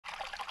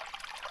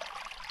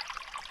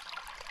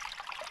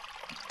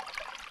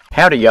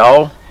Howdy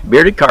y'all,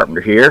 Bearded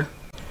Carpenter here.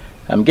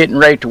 I'm getting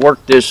ready to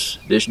work this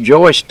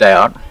joist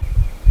out,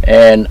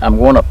 and I'm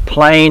going to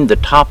plane the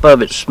top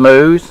of it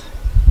smooth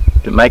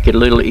to make it a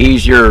little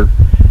easier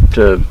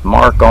to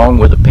mark on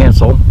with a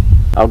pencil.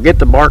 I'll get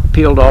the bark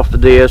peeled off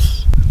of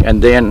this,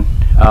 and then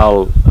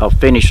I'll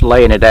finish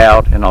laying it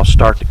out, and I'll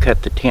start to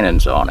cut the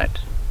tenons on it.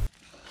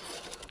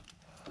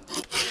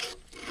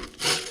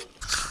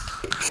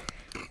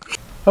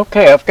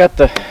 Okay, I've got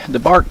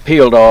the bark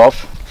peeled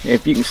off.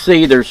 If you can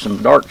see, there's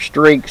some dark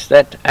streaks.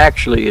 That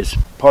actually is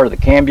part of the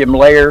cambium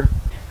layer.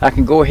 I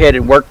can go ahead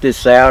and work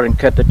this out and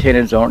cut the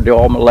tenons on it, do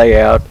all my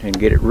layout and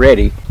get it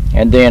ready,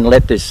 and then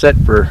let this sit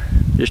for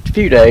just a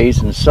few days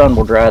and the sun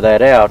will dry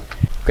that out.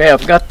 Okay,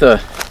 I've got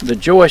the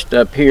joist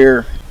up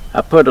here.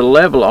 I put a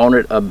level on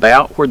it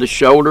about where the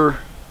shoulder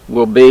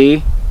will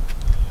be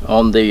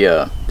on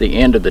the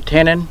end of the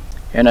tenon,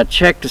 and I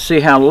checked to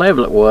see how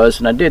level it was,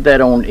 and I did that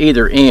on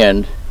either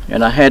end,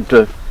 and I had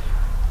to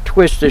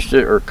twist this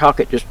or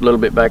cock it just a little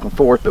bit back and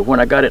forth. But when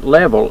I got it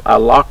level, I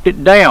locked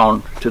it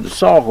down to the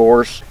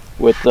sawhorse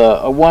with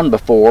a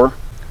 1x4,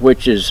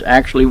 which is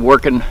actually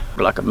working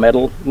like a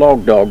metal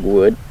log dog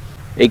would,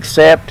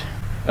 except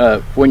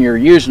when you're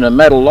using a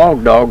metal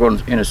log dog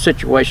in a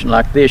situation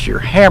like this, you're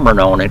hammering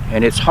on it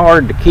and it's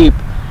hard to keep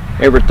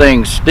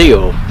everything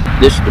still.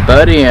 This is the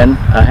butt end.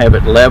 I have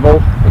it level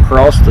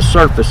across the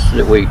surface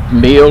that we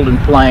milled and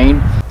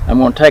planed. I'm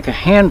going to take a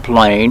hand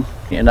plane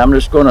and I'm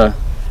just going to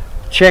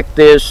check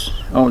this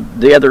on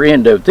the other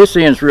end of it. This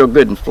end's real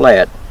good and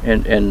flat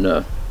and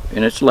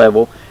it's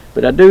level,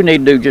 but I do need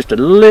to do just a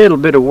little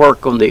bit of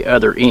work on the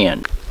other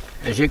end.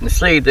 As you can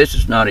see, this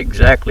is not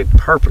exactly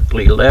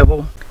perfectly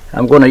level.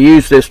 I'm going to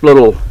use this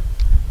little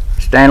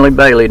Stanley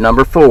Bailey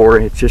number 4.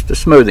 It's just a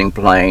smoothing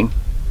plane,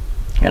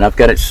 and I've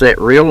got it set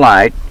real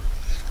light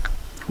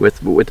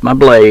with my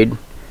blade,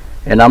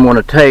 and I'm going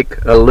to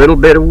take a little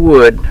bit of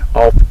wood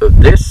off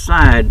of this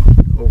side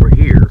over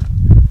here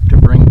to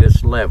bring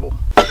this level.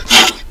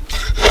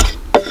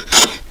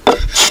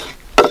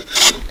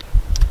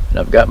 And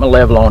I've got my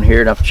level on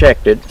here and I've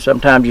checked it.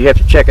 Sometimes you have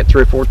to check it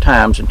 3 or 4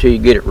 times until you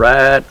get it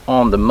right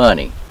on the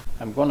money.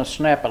 I'm going to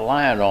snap a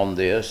line on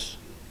this,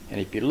 and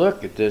if you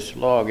look at this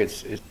log,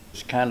 it's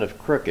kind of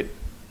crooked.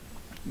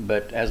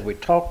 But as we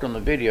talked on the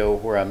video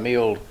where I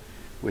milled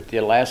with the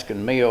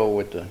Alaskan mill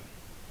with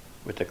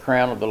the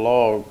crown of the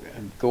log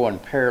going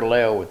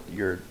parallel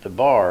with the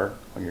bar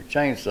on your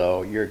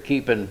chainsaw, you're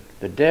keeping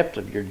the depth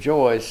of your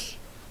joist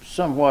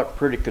somewhat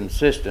pretty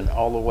consistent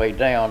all the way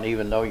down,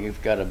 even though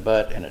you've got a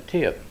butt and a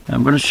tip.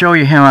 I'm going to show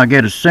you how I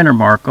get a center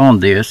mark on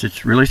this.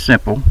 It's really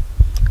simple.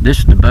 This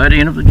is the butt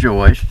end of the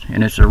joist,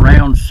 and it's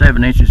around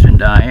 7 inches in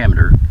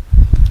diameter.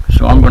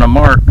 So I'm going to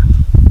mark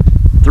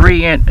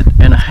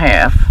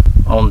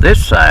 3.5 on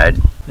this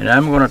side, and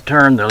I'm going to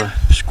turn the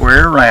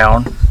square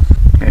around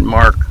and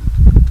mark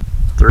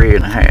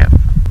 3.5.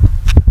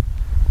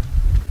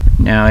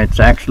 Now it's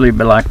actually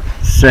like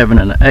 7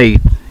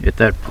 1/8 at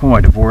that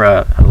point of where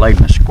I laid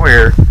my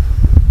square,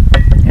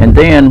 and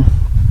then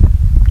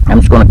I'm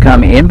just going to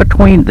come in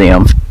between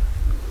them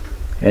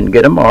and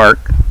get a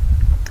mark,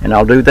 and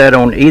I'll do that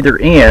on either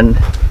end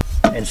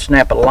and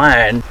snap a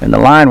line, and the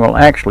line will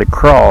actually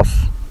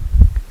cross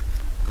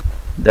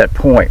that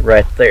point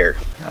right there.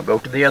 I'll go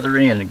to the other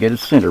end and get a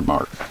center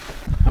mark.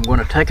 I'm going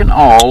to take an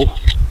awl,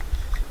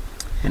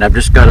 and I've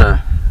just got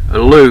a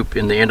loop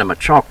in the end of my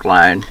chalk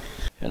line,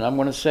 and I'm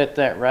going to set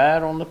that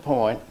right on the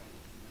point.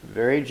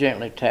 Very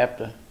gently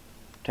tap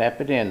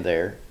it in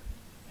there,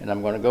 and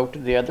I'm going to go to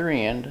the other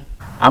end.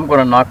 I'm going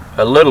to knock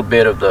a little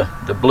bit of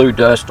the blue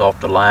dust off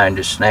the line,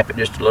 just snap it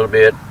just a little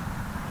bit,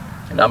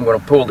 and I'm going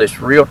to pull this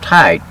real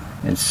tight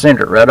and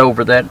center it right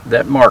over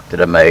that mark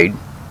that I made.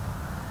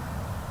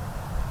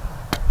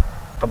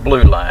 A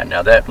blue line.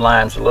 Now that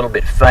line's a little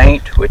bit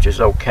faint, which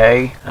is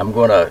okay. I'm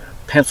going to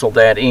pencil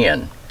that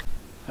in.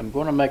 I'm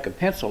going to make a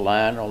pencil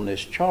line on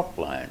this chalk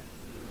line.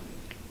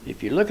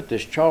 If you look at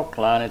this chalk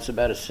line, it's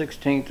about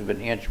 1/16 of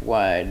an inch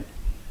wide,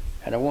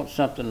 and I want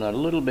something a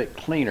little bit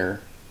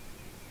cleaner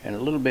and a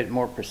little bit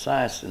more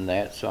precise than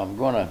that, so I'm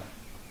going to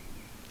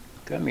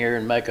come here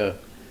and make a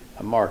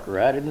mark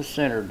right in the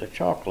center of the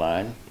chalk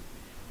line.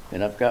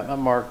 Then I've got my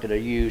mark that I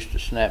used to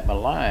snap my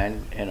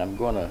line, and I'm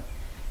going to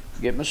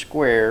get my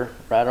square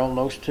right on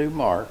those 2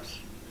 marks.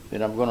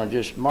 Then I'm going to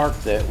just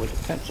mark that with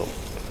a pencil.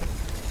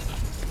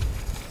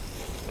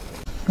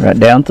 Right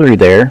down through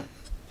there.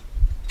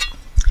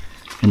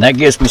 And that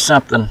gives me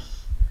something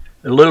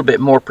a little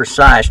bit more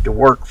precise to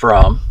work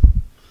from.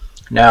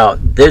 Now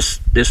this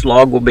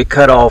log will be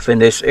cut off in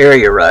this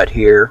area right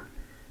here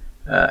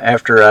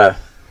after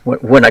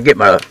when I get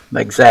my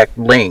exact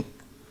length.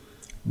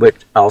 But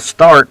I'll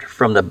start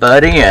from the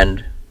butt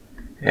end,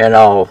 and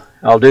I'll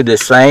do the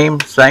same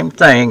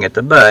thing at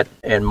the butt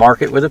and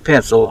mark it with a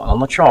pencil on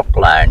the chalk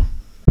line.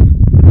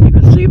 You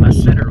can see my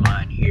center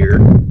line here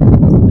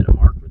that I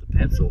marked with a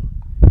pencil.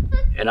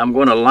 And I'm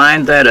going to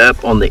line that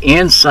up on the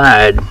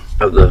inside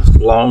of the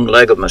long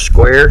leg of my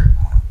square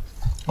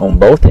on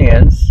both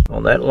ends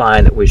on that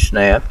line that we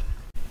snapped.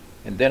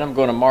 And then I'm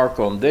going to mark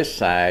on this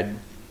side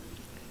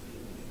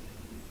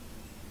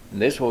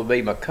And this will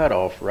be my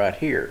cutoff right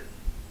here.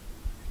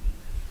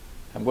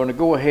 I'm going to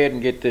go ahead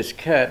and get this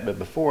cut, but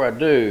before I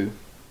do,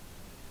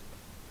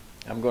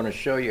 I'm going to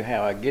show you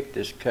how I get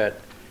this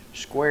cut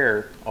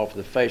square off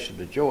the face of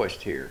the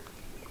joist here.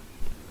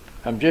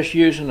 I'm just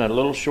using a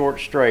little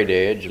short straight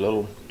edge, a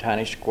little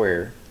tiny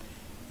square,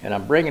 and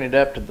I'm bringing it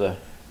up to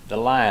the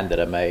line that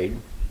I made.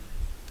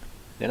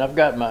 Then I've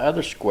got my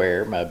other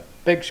square, my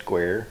big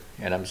square,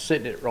 and I'm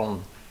sitting it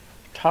on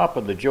top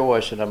of the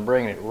joist, and I'm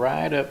bringing it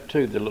right up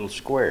to the little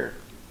square.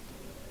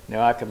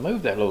 Now I can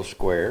move that little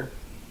square,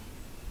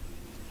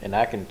 and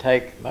I can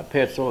take my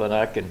pencil and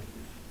I can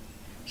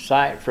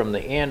sight from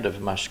the end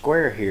of my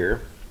square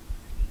here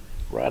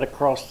right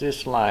across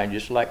this line,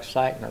 just like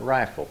sighting a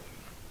rifle.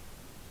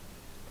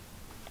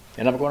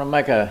 And I'm going to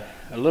make a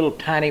little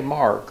tiny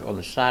mark on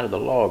the side of the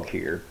log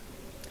here.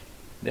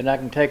 Then I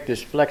can take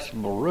this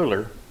flexible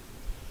ruler,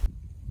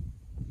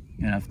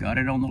 and I've got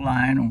it on the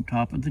line on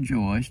top of the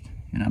joist,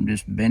 and I'm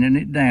just bending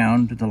it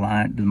down to the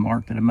line, to the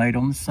mark that I made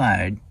on the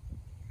side.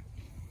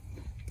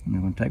 I'm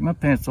going to take my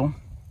pencil,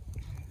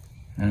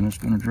 and I'm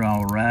just going to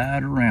draw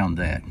right around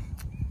that.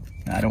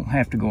 I don't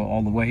have to go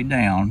all the way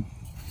down.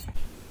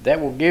 That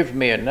will give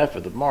me enough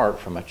of the mark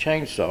from a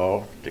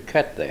chainsaw to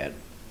cut that.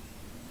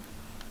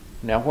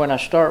 Now when I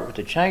start with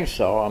the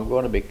chainsaw, I'm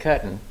going to be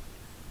cutting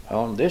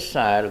on this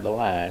side of the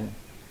line,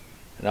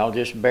 and I'll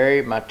just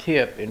bury my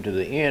tip into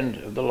the end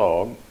of the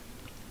log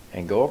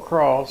and go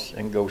across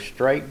and go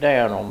straight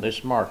down on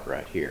this mark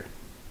right here.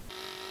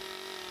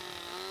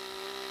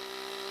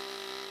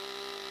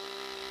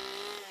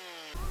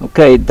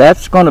 Okay,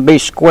 that's going to be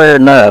square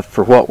enough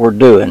for what we're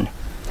doing.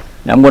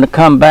 Now I'm going to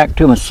come back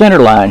to my center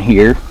line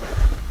here,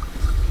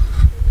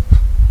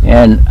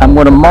 and I'm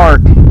going to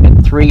mark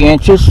at 3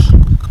 inches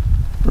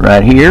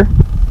right here.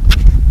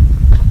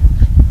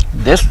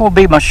 This will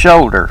be my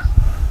shoulder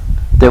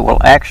that will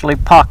actually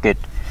pocket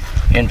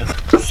into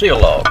the seal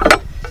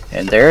log.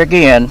 And there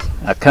again,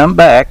 I come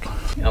back.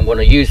 I'm going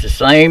to use the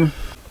same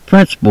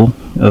principle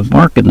of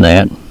marking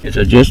that as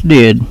I just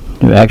did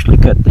to actually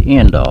cut the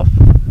end off.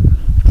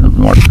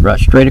 Mark it right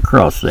straight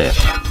across that.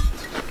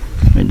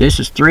 And this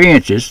is 3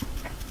 inches.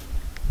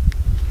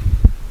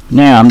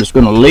 Now I'm just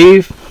going to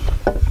leave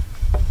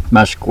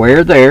my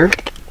square there.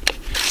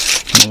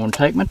 I'm going to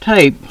take my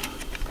tape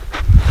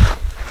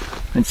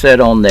and set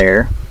on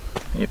there.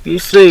 If you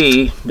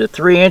see, the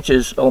 3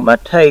 inches on my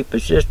tape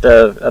is just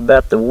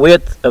about the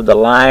width of the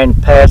line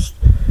past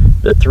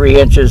the 3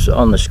 inches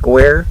on the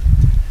square.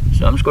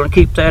 So I'm just going to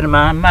keep that in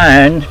my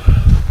mind,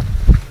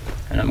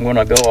 and I'm going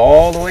to go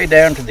all the way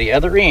down to the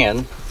other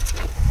end.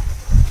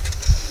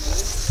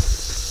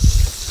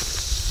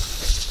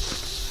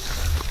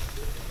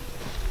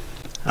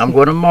 I'm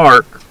going to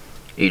mark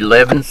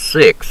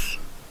 11/6,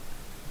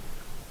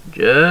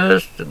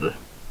 just to the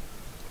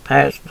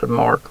past the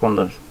mark on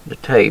the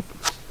tape.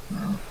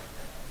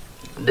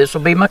 This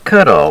will be my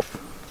cutoff.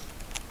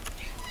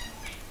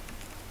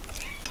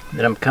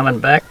 Then I'm coming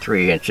back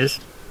 3 inches,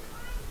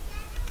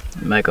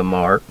 make a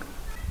mark,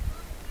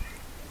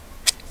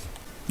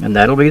 and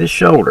that'll be the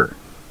shoulder.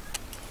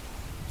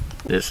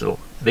 This will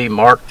be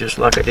marked just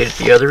like I did at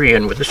the other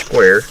end with the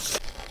square.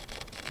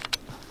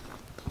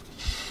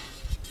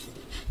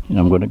 And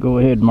I'm going to go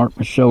ahead and mark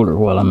my shoulder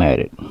while I'm at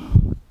it.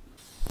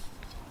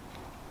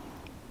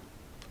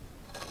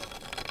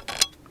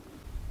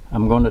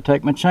 I'm going to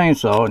take my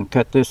chainsaw and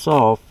cut this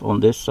off on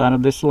this side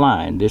of this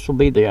line. This will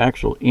be the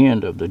actual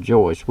end of the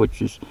joist,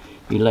 which is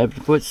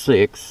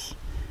 11'6",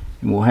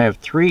 and we'll have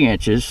 3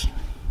 inches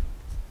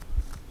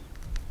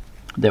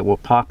that will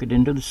pocket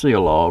into the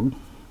seal log.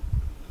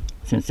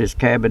 Since this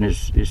cabin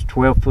is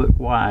 12 foot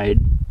wide,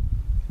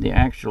 the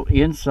actual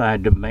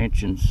inside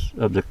dimensions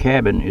of the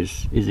cabin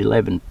is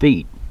 11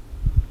 feet.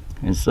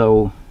 And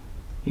so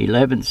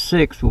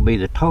 11/6 will be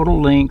the total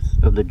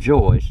length of the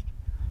joist,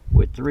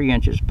 with 3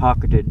 inches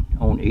pocketed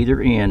on either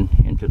end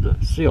into the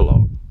seal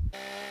log.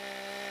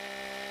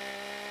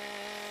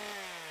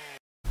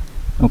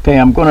 Okay,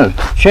 I'm going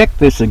to check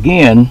this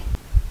again.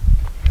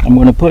 I'm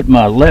going to put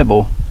my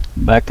level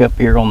back up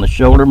here on the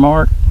shoulder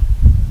mark,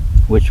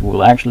 which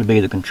will actually be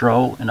the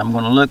control, and I'm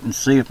going to look and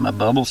see if my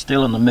bubble's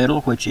still in the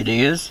middle, which it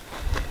is.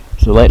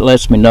 So that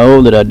lets me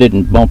know that I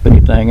didn't bump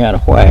anything out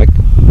of whack.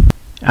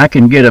 I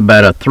can get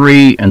about a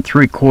 3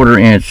 3/4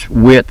 inch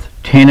width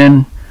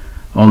tenon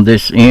on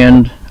this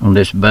end, on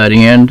this butt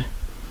end.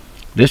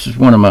 This is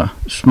one of my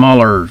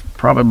smaller,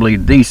 probably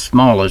the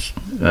smallest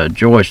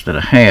joist that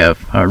I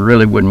have. I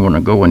really wouldn't want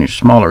to go any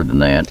smaller than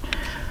that.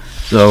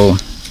 So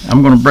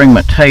I'm going to bring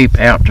my tape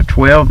out to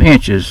 12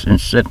 inches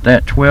and set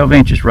that 12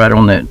 inches right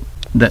on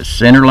that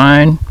center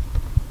line.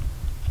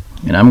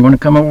 And I'm going to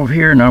come over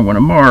here and I'm going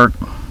to mark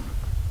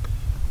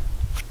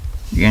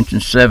the 1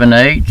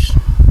 7/8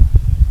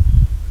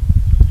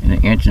 and the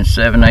 1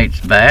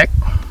 7/8 back.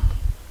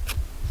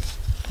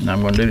 And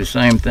I'm going to do the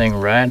same thing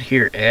right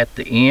here at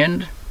the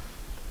end.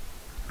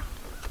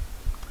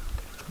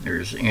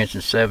 There's the 1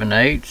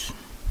 7/8.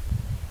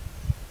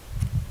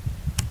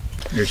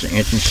 There's the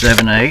 1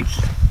 7/8.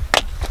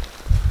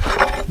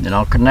 Then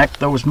I'll connect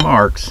those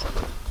marks. And then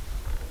I'm going to do the same thing right here at the end. There's the 1 7/8. There's the 1 7/8. There's the 1 7/8. There's the 1 7/8. There's the 1 7/8. There's the 1 7/8. There's the 1 7/8. There's the 1 7/8. There's the 1 7/8. There's the 1 7/8. There's the 1 7/8. There's the 1 7/8. There's the 1 7/8.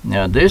 There's the 1 7/8. There's the 1 7/8. There's the 1 7/8. Then I'll connect those marks.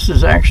 Now this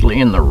is actually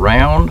in the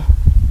round,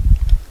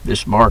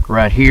 this mark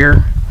right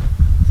here,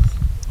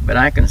 but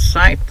I can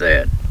sight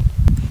that.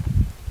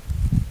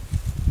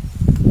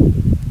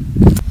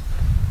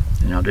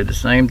 And I'll do the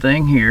same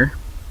thing here.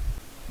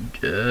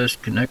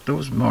 Just connect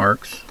those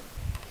marks.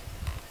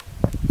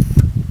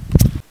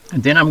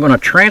 And then I'm going to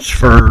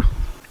transfer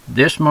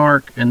this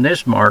mark and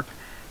this mark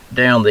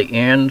down the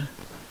end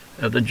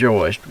of the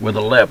joist with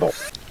a level.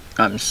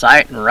 I'm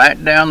sighting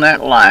right down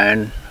that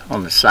line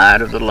on the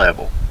side of the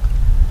level.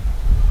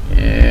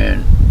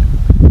 And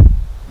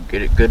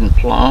get it good and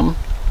plumb.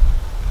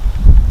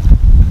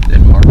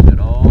 Then mark it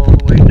all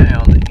the way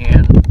down the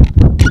end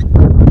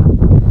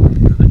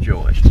of the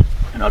joist.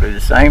 And I'll do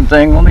the same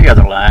thing on the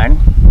other line.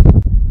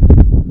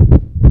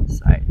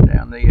 Sight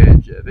down the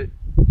edge of it.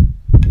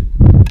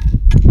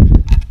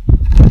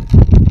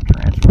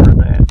 Transfer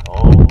that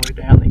all the way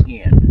down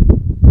the end.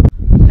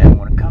 Now I'm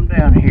going to come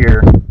down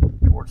here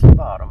towards the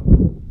bottom.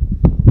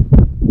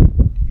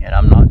 And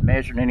I'm not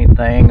measuring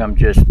anything, I'm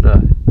just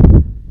trying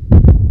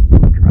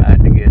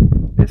to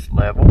get this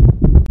level.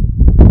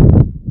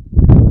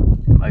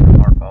 Make a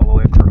mark all the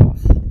way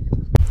across.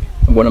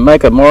 I'm going to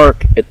make a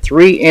mark at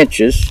 3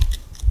 inches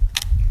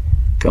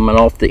coming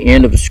off the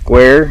end of the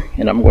square,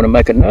 and I'm going to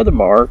make another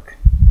mark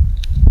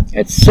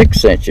at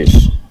 6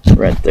 inches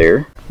right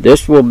there.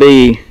 This will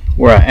be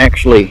where I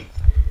actually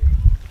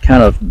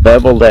kind of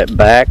bevel that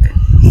back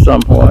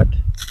somewhat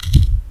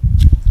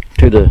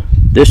to the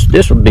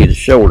this would be the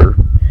shoulder,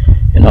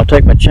 and I'll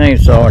take my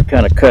chainsaw and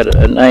kind of cut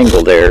an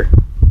angle there.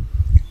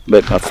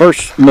 But my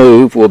first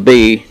move will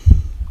be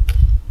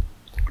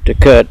to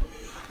cut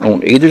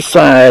on either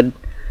side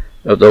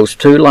of those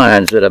 2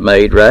 lines that I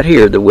made right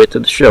here, the width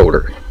of the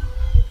shoulder,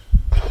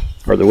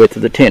 or the width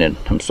of the tenon,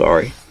 I'm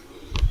sorry.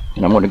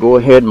 And I'm going to go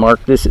ahead and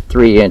mark this at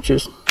 3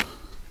 inches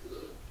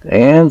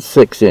and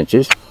 6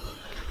 inches.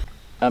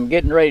 I'm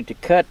getting ready to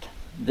cut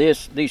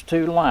these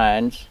 2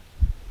 lines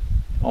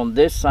on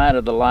this side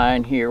of the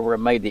line here where I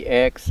made the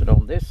X, and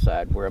on this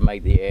side where I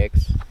made the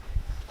X.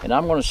 And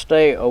I'm going to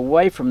stay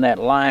away from that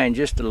line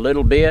just a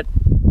little bit,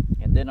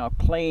 and then I'll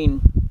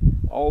clean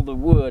all the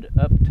wood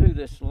up to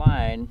this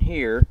line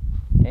here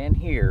and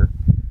here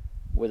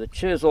with a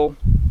chisel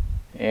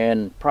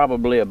and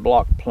probably a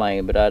block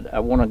plane, but I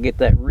want to get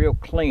that real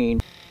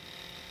clean.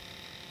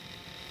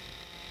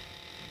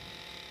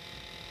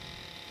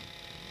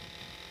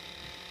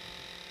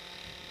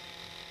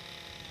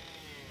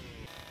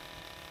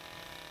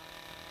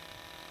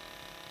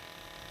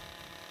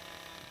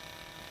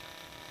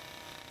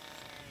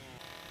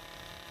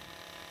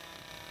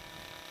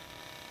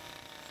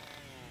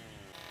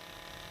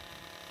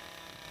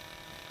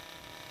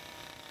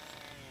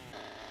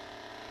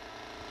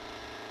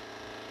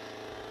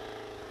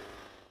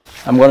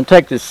 I'm going to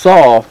take this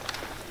saw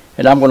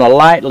and I'm going to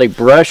lightly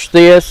brush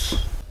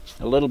this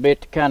a little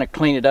bit to kind of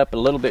clean it up a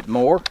little bit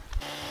more.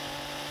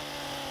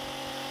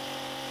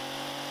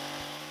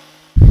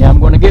 Now I'm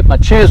going to get my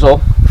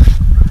chisel.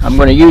 I'm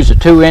going to use a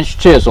 2-inch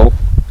chisel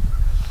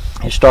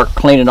and start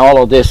cleaning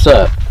all of this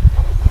up.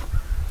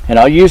 And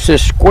I'll use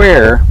this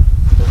square,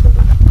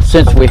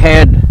 since we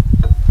had,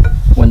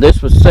 when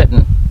this was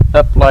sitting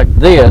up like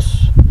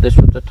this was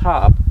the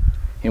top,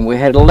 and we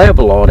had a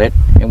level on it,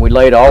 and we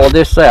laid all of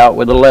this out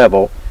with a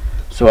level,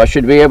 so I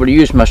should be able to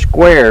use my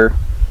square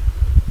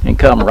and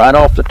come right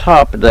off the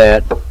top of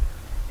that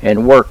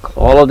and work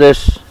all of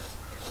this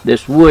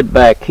wood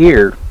back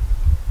here,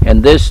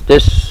 and this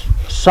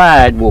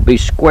side will be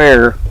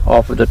square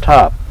off of the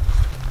top.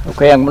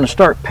 Okay, I'm going to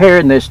start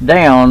paring this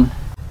down,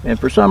 and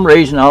for some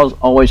reason I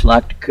always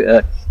like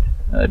to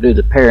do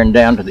the paring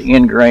down to the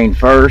end grain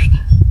first.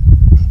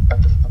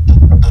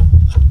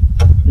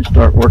 And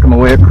start working my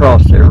way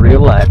across there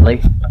real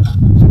lightly.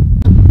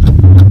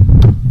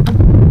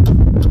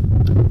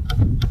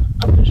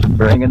 Just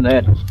bringing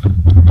that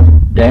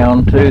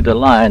down to the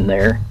line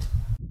there.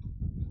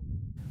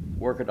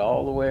 Work it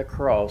all the way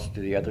across to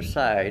the other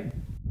side.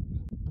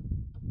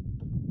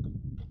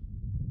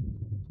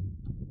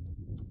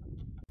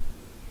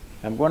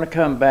 I'm going to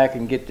come back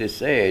and get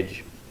this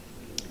edge.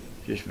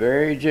 Just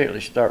very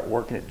gently start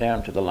working it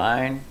down to the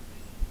line.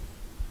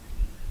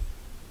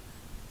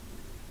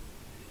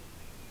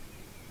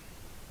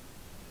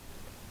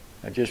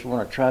 I just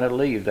want to try to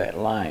leave that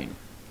line.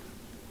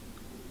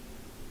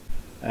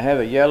 I have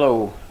a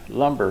yellow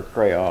lumber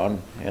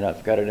crayon, and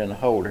I've got it in a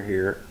holder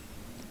here.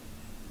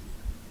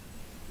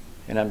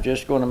 And I'm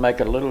just going to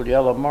make a little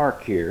yellow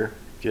mark here.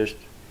 Just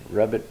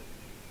rub it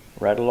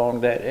right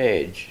along that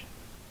edge.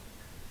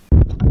 You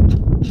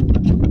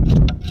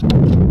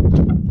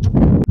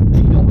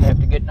don't have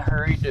to get in a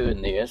hurry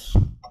doing this.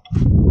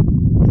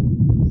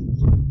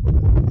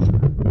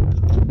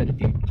 But if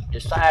you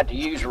decide to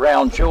use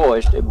round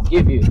joist, it will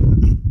give you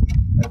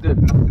a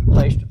good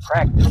place to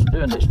practice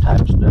doing this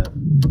type of stuff.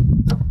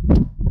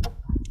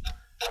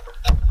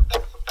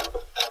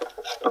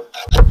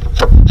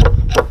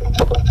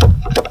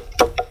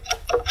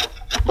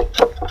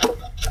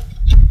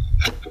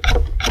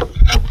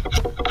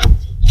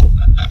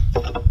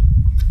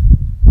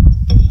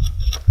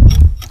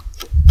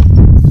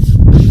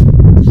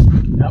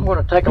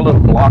 going to take a little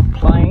block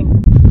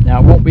plane. Now I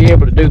won't be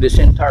able to do this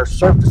entire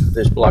surface with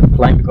this block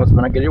plane because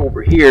when I get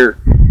over here,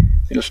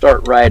 it'll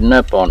start riding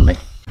up on me.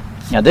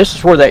 Now this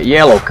is where that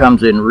yellow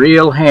comes in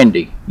real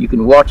handy. You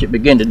can watch it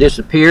begin to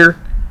disappear,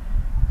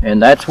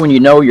 and that's when you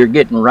know you're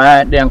getting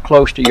right down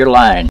close to your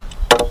line.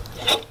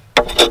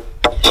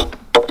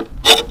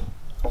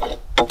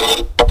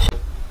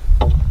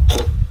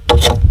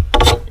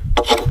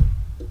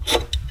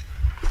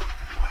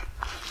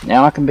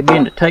 Now I can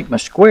begin to take my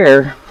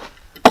square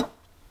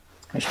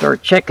and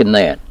start checking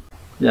that.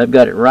 I've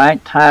got it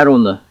right tight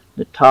on the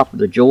top of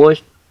the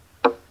joist,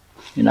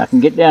 and I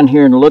can get down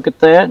here and look at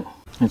that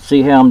and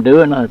see how I'm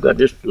doing. I've got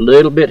just a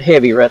little bit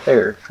heavy right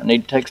there. I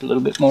need to take a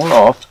little bit more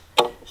off.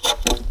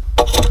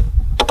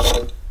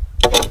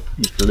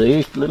 Just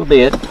a little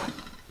bit.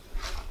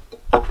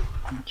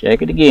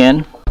 Check it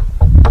again.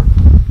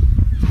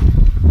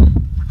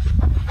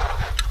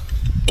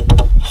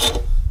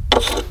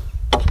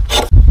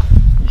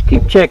 Just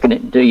keep checking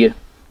it until you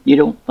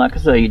don't, like I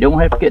say, you don't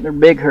have to get in a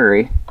big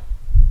hurry.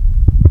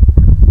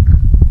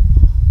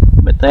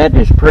 But that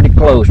is pretty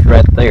close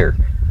right there.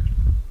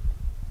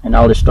 And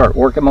I'll just start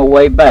working my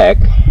way back.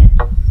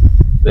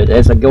 But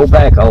as I go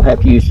back, I'll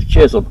have to use the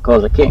chisel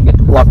because I can't get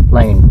the block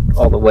plane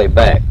all the way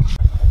back.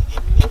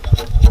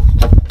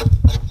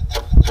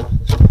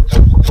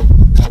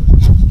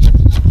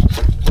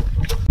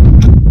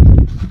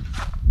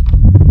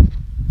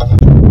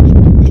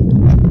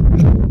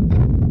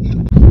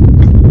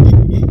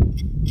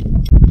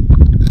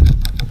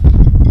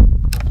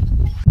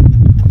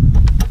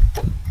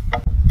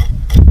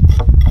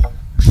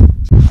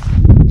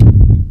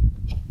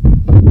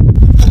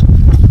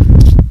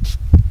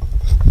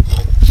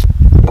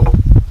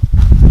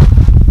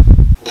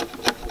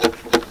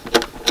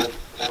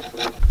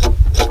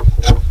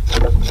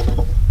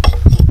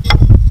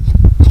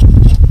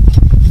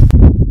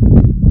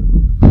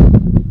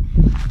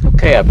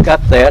 Okay, I've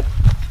got that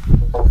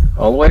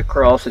all the way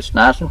across. It's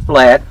nice and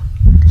flat.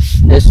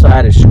 This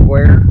side is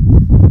square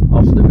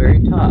off the very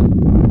top.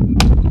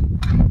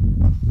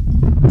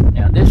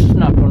 Now this is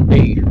not going to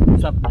be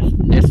something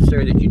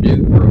necessary that you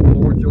do for a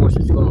floor joist.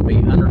 It's going to be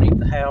underneath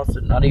the house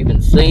and not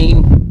even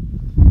seen.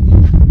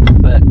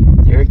 But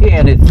there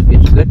again, it's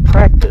good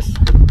practice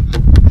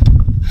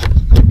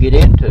to get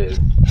into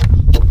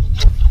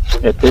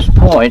at this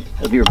point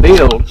of your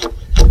build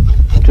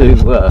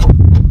to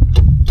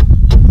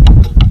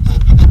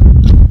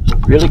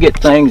really get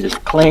things as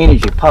clean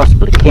as you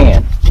possibly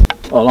can.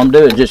 All I'm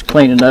doing is just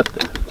cleaning up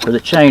where the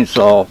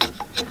chainsaw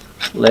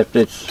left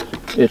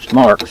its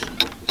marks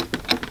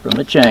from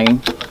the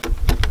chain.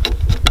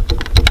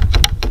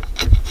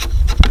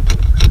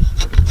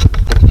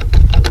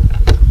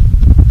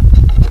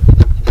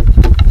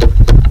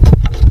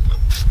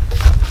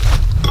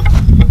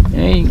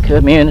 And you can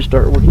come in and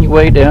start working your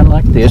way down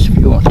like this if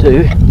you want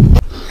to.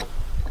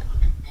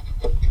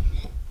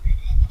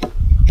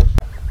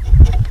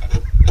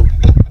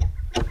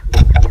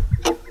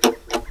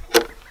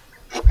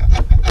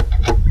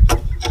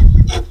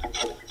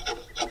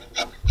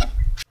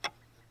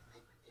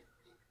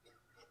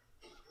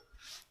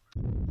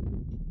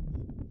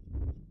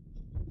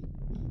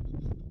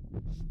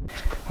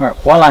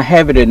 Alright, while I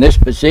have it in this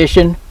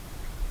position,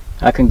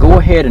 I can go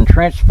ahead and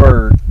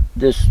transfer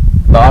this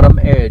bottom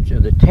edge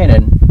of the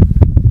tenon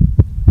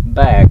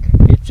back.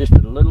 It's just a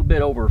little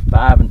bit over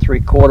 5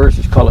 3/4.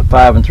 Let's call it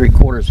 5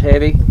 3/4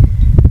 heavy.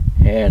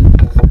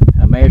 And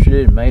I measured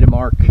it and made a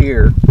mark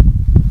here.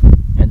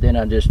 And then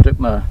I just took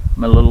my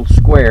little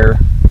square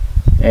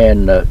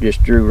and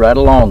just drew right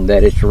along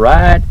that. It's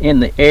right in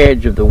the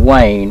edge of the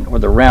wane, or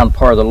the round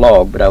part of the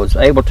log, but I was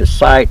able to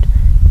sight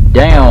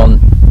down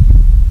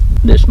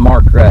this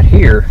mark right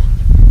here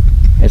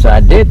as I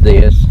did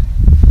this,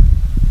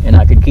 and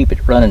I could keep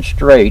it running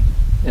straight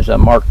as I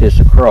mark this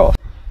across.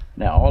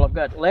 Now all I've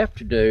got left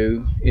to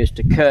do is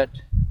to cut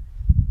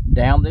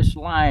down this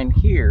line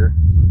here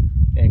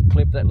and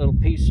clip that little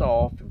piece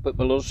off and put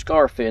my little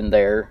scarf in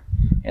there,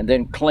 and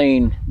then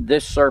clean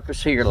this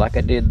surface here like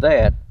I did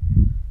that,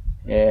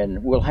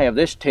 and we'll have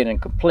this tenon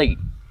complete.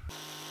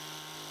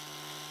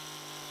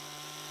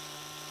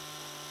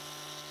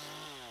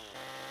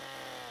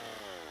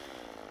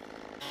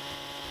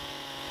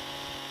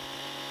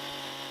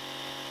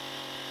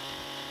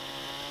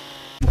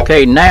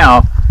 Okay,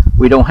 now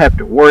we don't have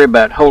to worry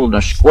about holding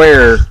a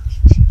square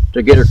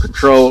to get our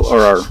control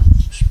or our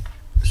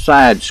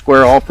side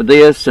square off of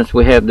this, since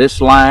we have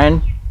this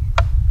line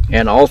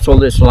and also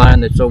this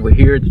line that's over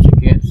here that you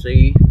can't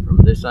see from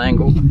this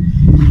angle.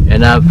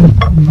 And I'm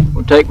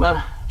going to take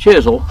my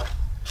chisel,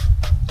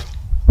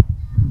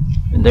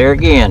 and there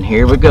again,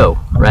 here we go,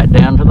 right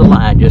down to the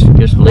line,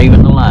 just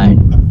leaving the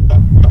line.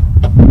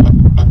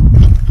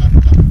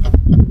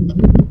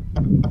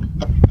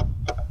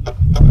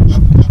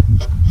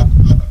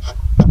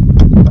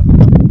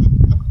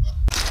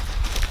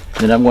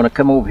 Then I'm going to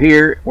come over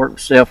here, work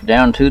myself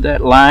down to that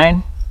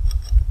line.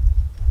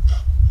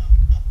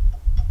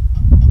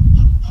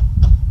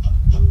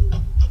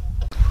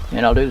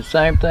 And I'll do the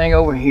same thing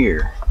over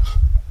here.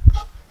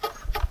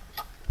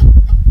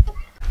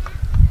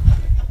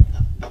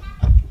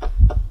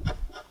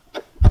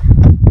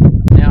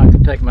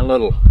 my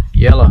little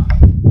yellow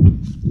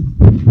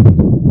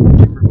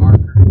timber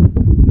marker.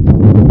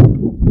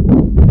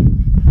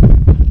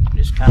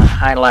 Just kind of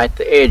highlight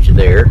the edge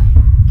there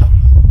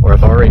where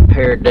I've already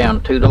pared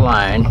down to the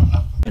line,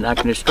 and I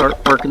can just start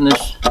working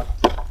this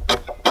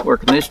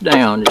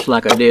down just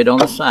like I did on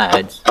the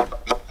sides.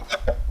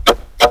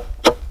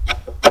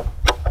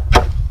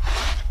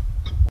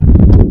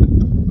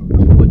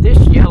 With this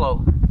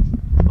yellow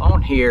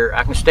on here,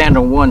 I can stand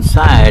on one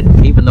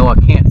side even though I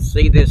can't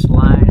see this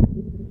line.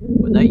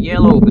 When that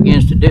yellow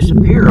begins to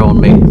disappear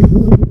on me,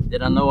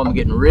 then I know I'm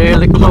getting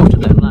really close to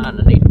that line.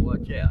 I need to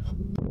watch out.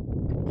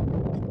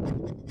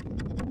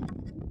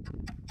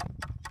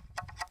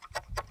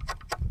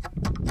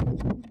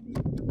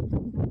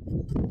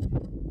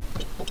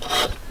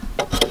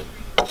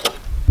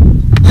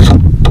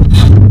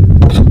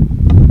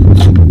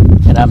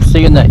 And I'm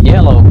seeing that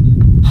yellow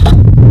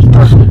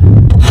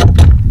starting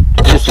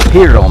to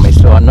disappear on me,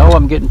 so I know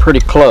I'm getting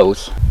pretty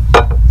close.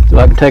 So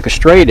I can take a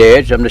straight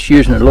edge. I'm just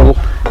using a little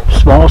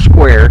small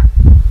square,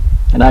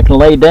 and I can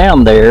lay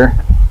down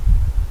there,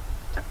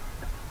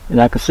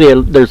 and I can see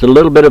there's a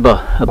little bit of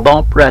a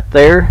bump right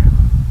there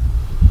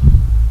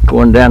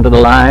going down to the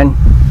line.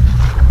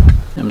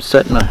 I'm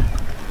setting the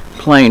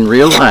plane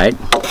real light.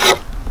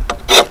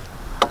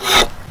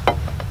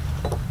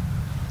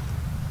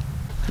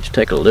 Just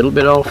take a little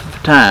bit off at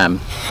a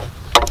time.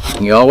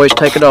 You always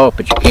take it off,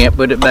 but you can't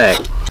put it back.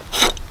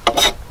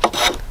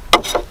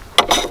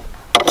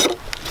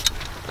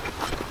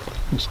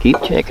 Just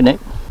keep checking it.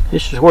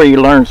 This is where you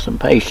learn some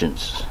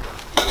patience.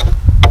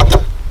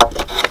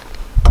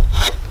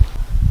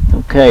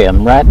 Okay,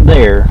 I'm right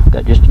there.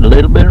 Got just a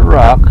little bit of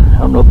rock. I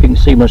don't know if you can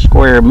see my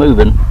square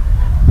moving,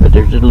 but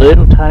there's a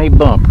little tiny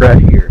bump right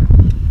here.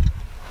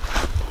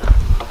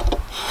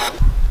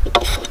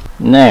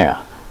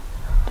 Now,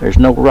 there's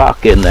no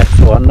rock in that,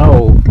 so I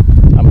know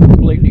I'm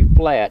completely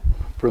flat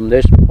from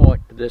this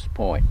point to this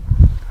point.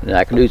 And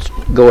I can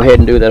go ahead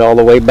and do that all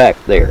the way back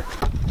there.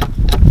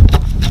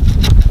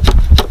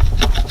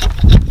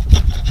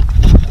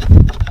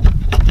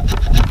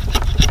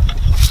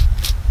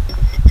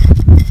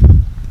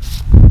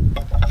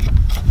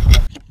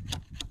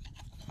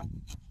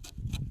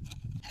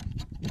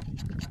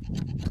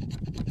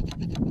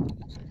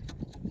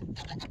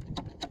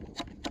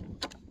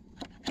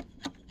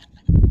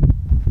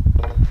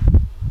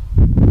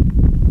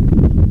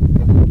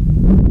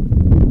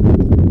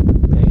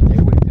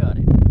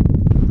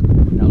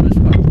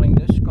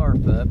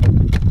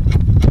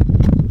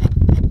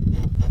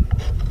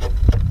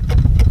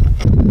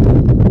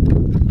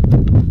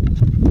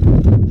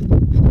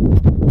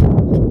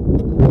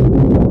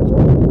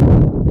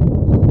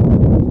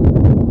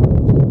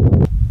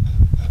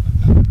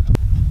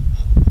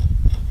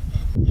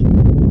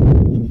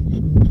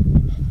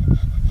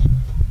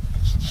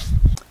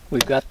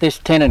 We've got this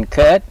tenon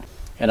cut,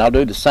 and I'll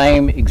do the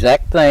same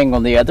exact thing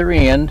on the other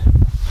end,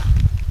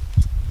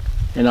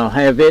 and I'll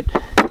have it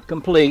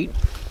complete.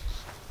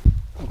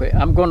 Okay,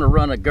 I'm going to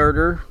run a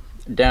girder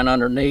down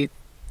underneath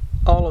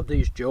all of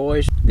these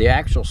joists. The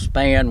actual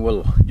span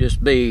will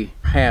just be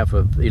half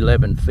of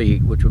 11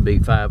 feet, which would be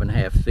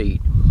 5.5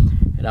 feet.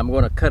 And I'm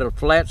going to cut a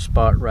flat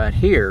spot right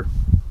here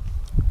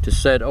to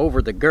set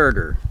over the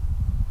girder.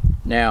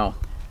 Now,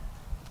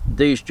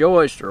 these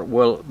joists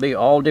will be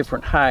all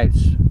different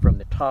heights from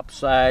the top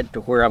side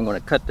to where I'm going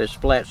to cut this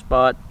flat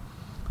spot.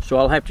 So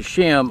I'll have to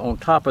shim on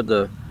top of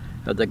the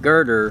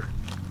girder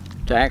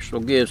to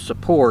actually give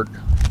support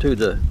to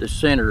the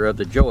center of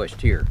the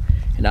joist here.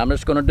 And I'm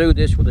just going to do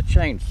this with a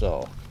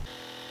chainsaw.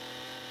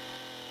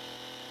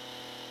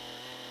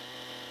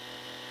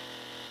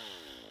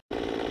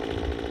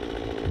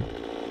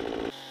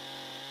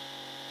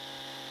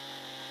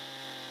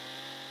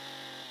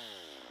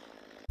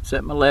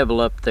 Set my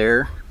level up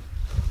there.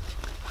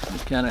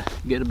 Just kind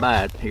of get a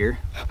bite here.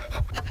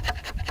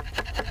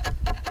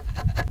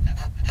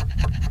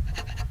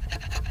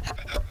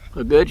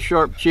 A good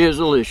sharp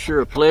chisel is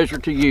sure a pleasure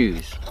to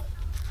use.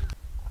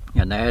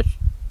 And that's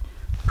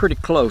pretty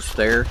close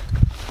there.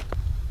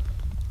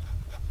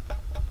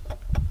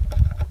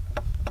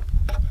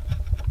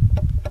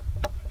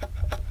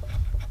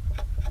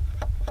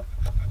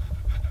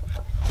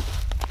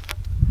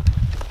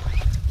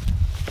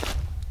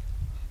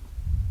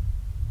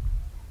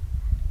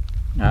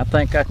 I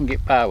think I can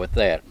get by with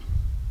that.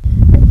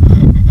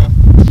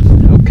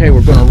 Okay,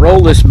 we're going to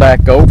roll this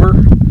back over,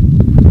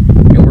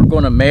 and we're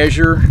going to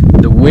measure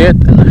the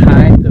width and the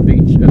height of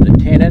each of the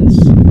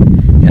tenons,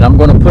 and I'm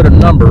going to put a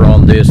number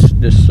on this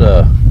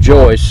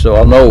joist so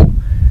I'll know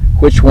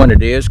which one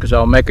it is, because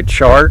I'll make a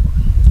chart,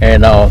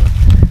 and I'll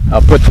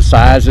put the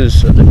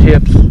sizes of the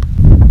tips,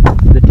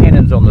 the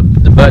tenons on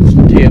the butts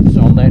and tips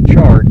on that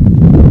chart,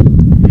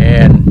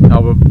 and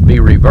I'll be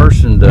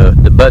reversing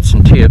the butts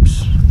and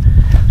tips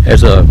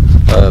as I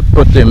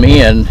put them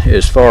in,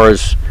 as far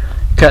as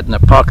cutting the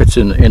pockets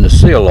in the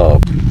seal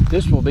log.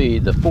 This will be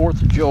the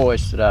fourth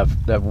joist that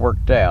I've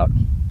worked out.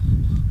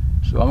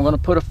 So I'm going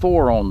to put a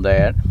 4 on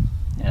that,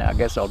 and I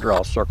guess I'll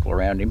draw a circle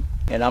around him.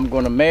 And I'm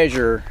going to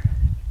measure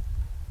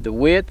the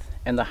width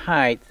and the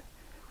height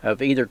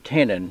of either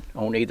tenon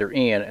on either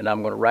end, and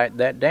I'm going to write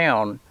that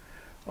down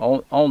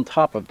on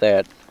top of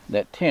that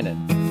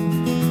tenon.